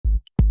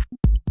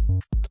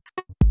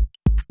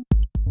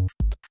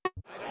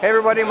Hey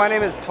everybody, my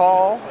name is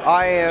Tall.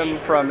 I am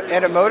from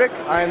Etymotic.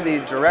 I am the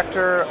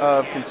Director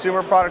of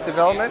Consumer Product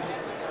Development.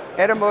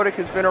 Etymotic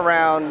has been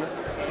around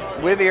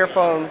with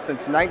earphones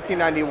since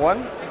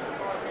 1991.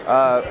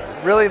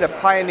 Really the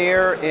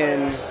pioneer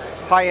in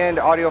high-end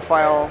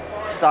audiophile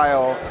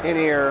style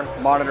in-ear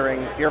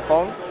monitoring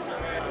earphones.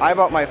 I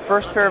bought my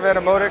first pair of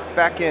Etymotics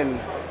back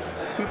in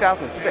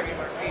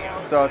 2006.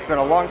 So it's been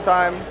a long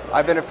time.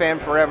 I've been a fan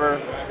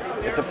forever.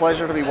 It's a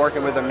pleasure to be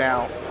working with them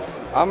now.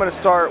 I'm going to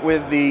start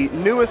with the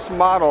newest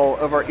model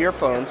of our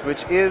earphones,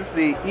 which is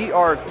the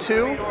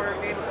ER2.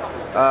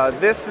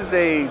 This is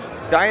a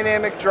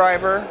dynamic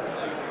driver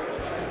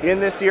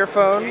in this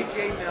earphone.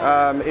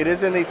 It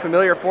is in the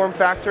familiar form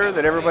factor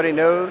that everybody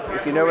knows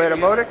if you know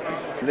Etymotic.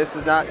 This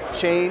has not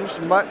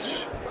changed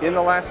much in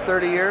the last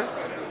 30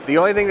 years. The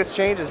only thing that's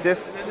changed is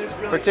this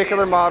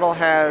particular model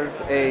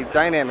has a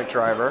dynamic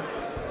driver.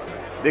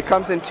 It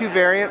comes in two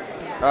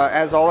variants,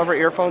 as all of our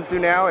earphones do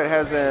now. It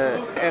has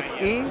an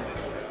SE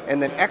and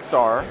then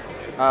XR.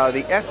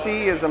 The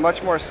SE is a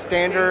much more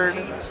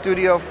standard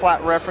studio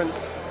flat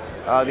reference.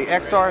 The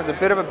XR has a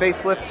bit of a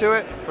bass lift to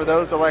it for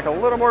those that like a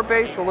little more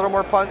bass, a little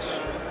more punch.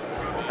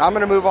 I'm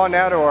going to move on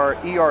now to our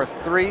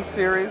ER3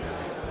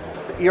 series.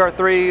 The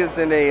ER3 is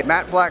in a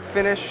matte black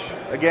finish.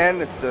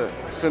 Again, it's the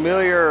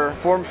familiar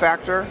form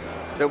factor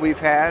that we've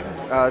had.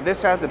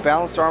 This has a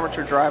balanced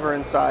armature driver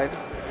inside.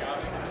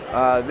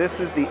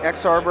 This is the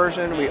XR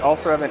version. We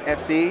also have an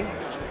SE.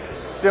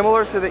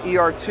 Similar to the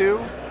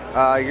ER2,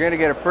 you're going to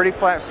get a pretty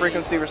flat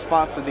frequency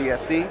response with the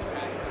SE.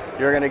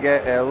 You're going to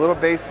get a little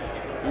bass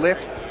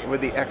lift with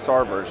the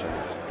XR version.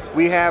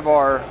 We have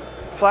our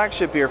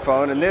flagship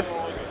earphone, and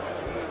this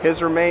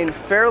has remained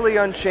fairly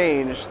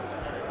unchanged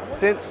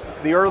since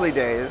the early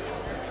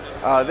days.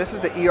 This is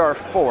the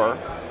ER4.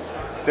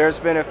 There's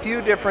been a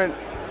few different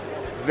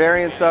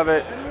variants of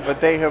it,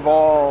 but they have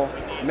all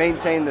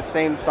maintained the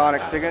same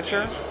sonic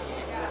signature.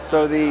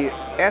 So the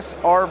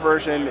SR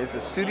version is a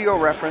studio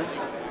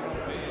reference.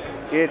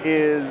 It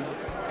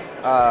is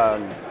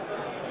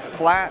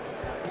flat,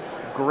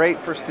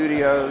 great for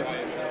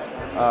studios,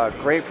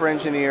 great for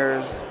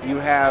engineers. You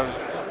have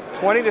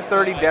 20 to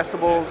 30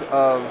 decibels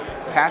of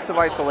passive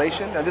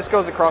isolation. Now this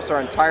goes across our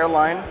entire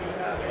line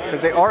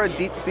because they are a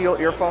deep seal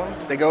earphone.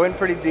 They go in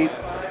pretty deep.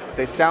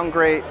 They sound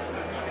great.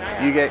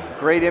 You get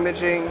great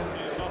imaging,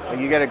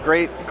 and you get a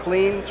great,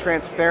 clean,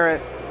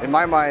 transparent, in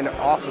my mind,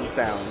 awesome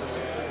sound.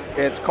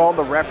 It's called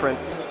the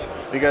reference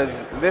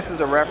because this is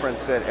a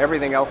reference that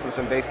everything else has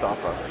been based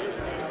off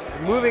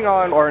of. Moving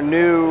on, our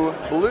new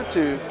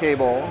Bluetooth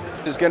cable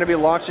is going to be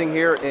launching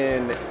here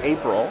in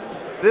April.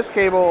 This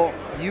cable,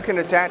 you can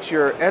attach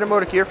your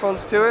Etymotic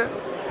earphones to it,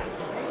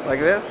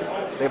 like this.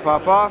 They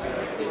pop off,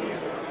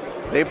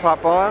 they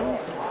pop on.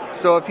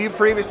 So if you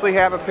previously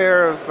have a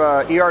pair of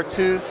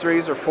ER2s,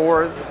 3s, or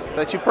 4s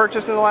that you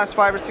purchased in the last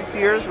 5 or 6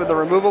 years with a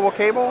removable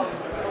cable,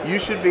 you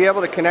should be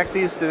able to connect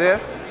these to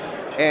this,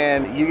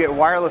 and you get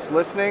wireless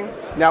listening.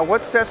 Now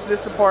what sets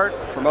this apart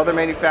from other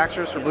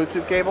manufacturers for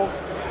Bluetooth cables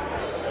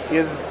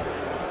is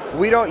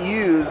we don't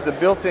use the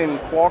built-in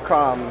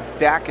Qualcomm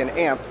DAC and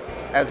amp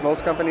as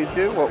most companies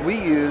do. What we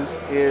use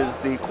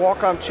is the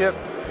Qualcomm chip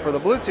for the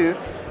Bluetooth,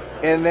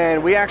 and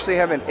then we actually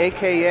have an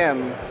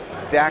AKM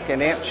DAC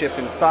and amp chip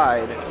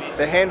inside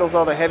that handles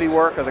all the heavy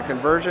work of the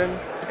conversion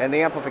and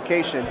the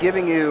amplification,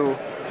 giving you,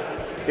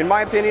 in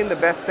my opinion, the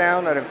best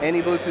sound out of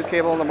any Bluetooth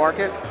cable on the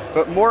market.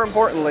 But more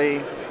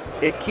importantly,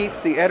 it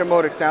keeps the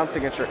Etymotic sound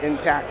signature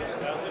intact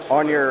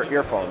on your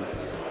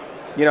earphones.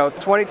 You know,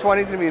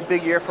 2020 is going to be a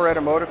big year for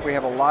Etymotic. We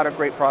have a lot of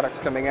great products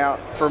coming out.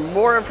 For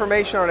more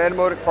information on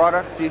Etymotic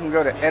products, you can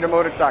go to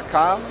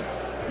etymotic.com.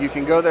 You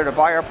can go there to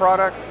buy our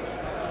products.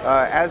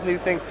 As new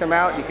things come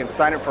out, you can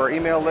sign up for our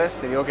email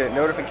list and you'll get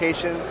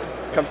notifications.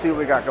 Come see what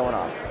we got going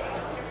on.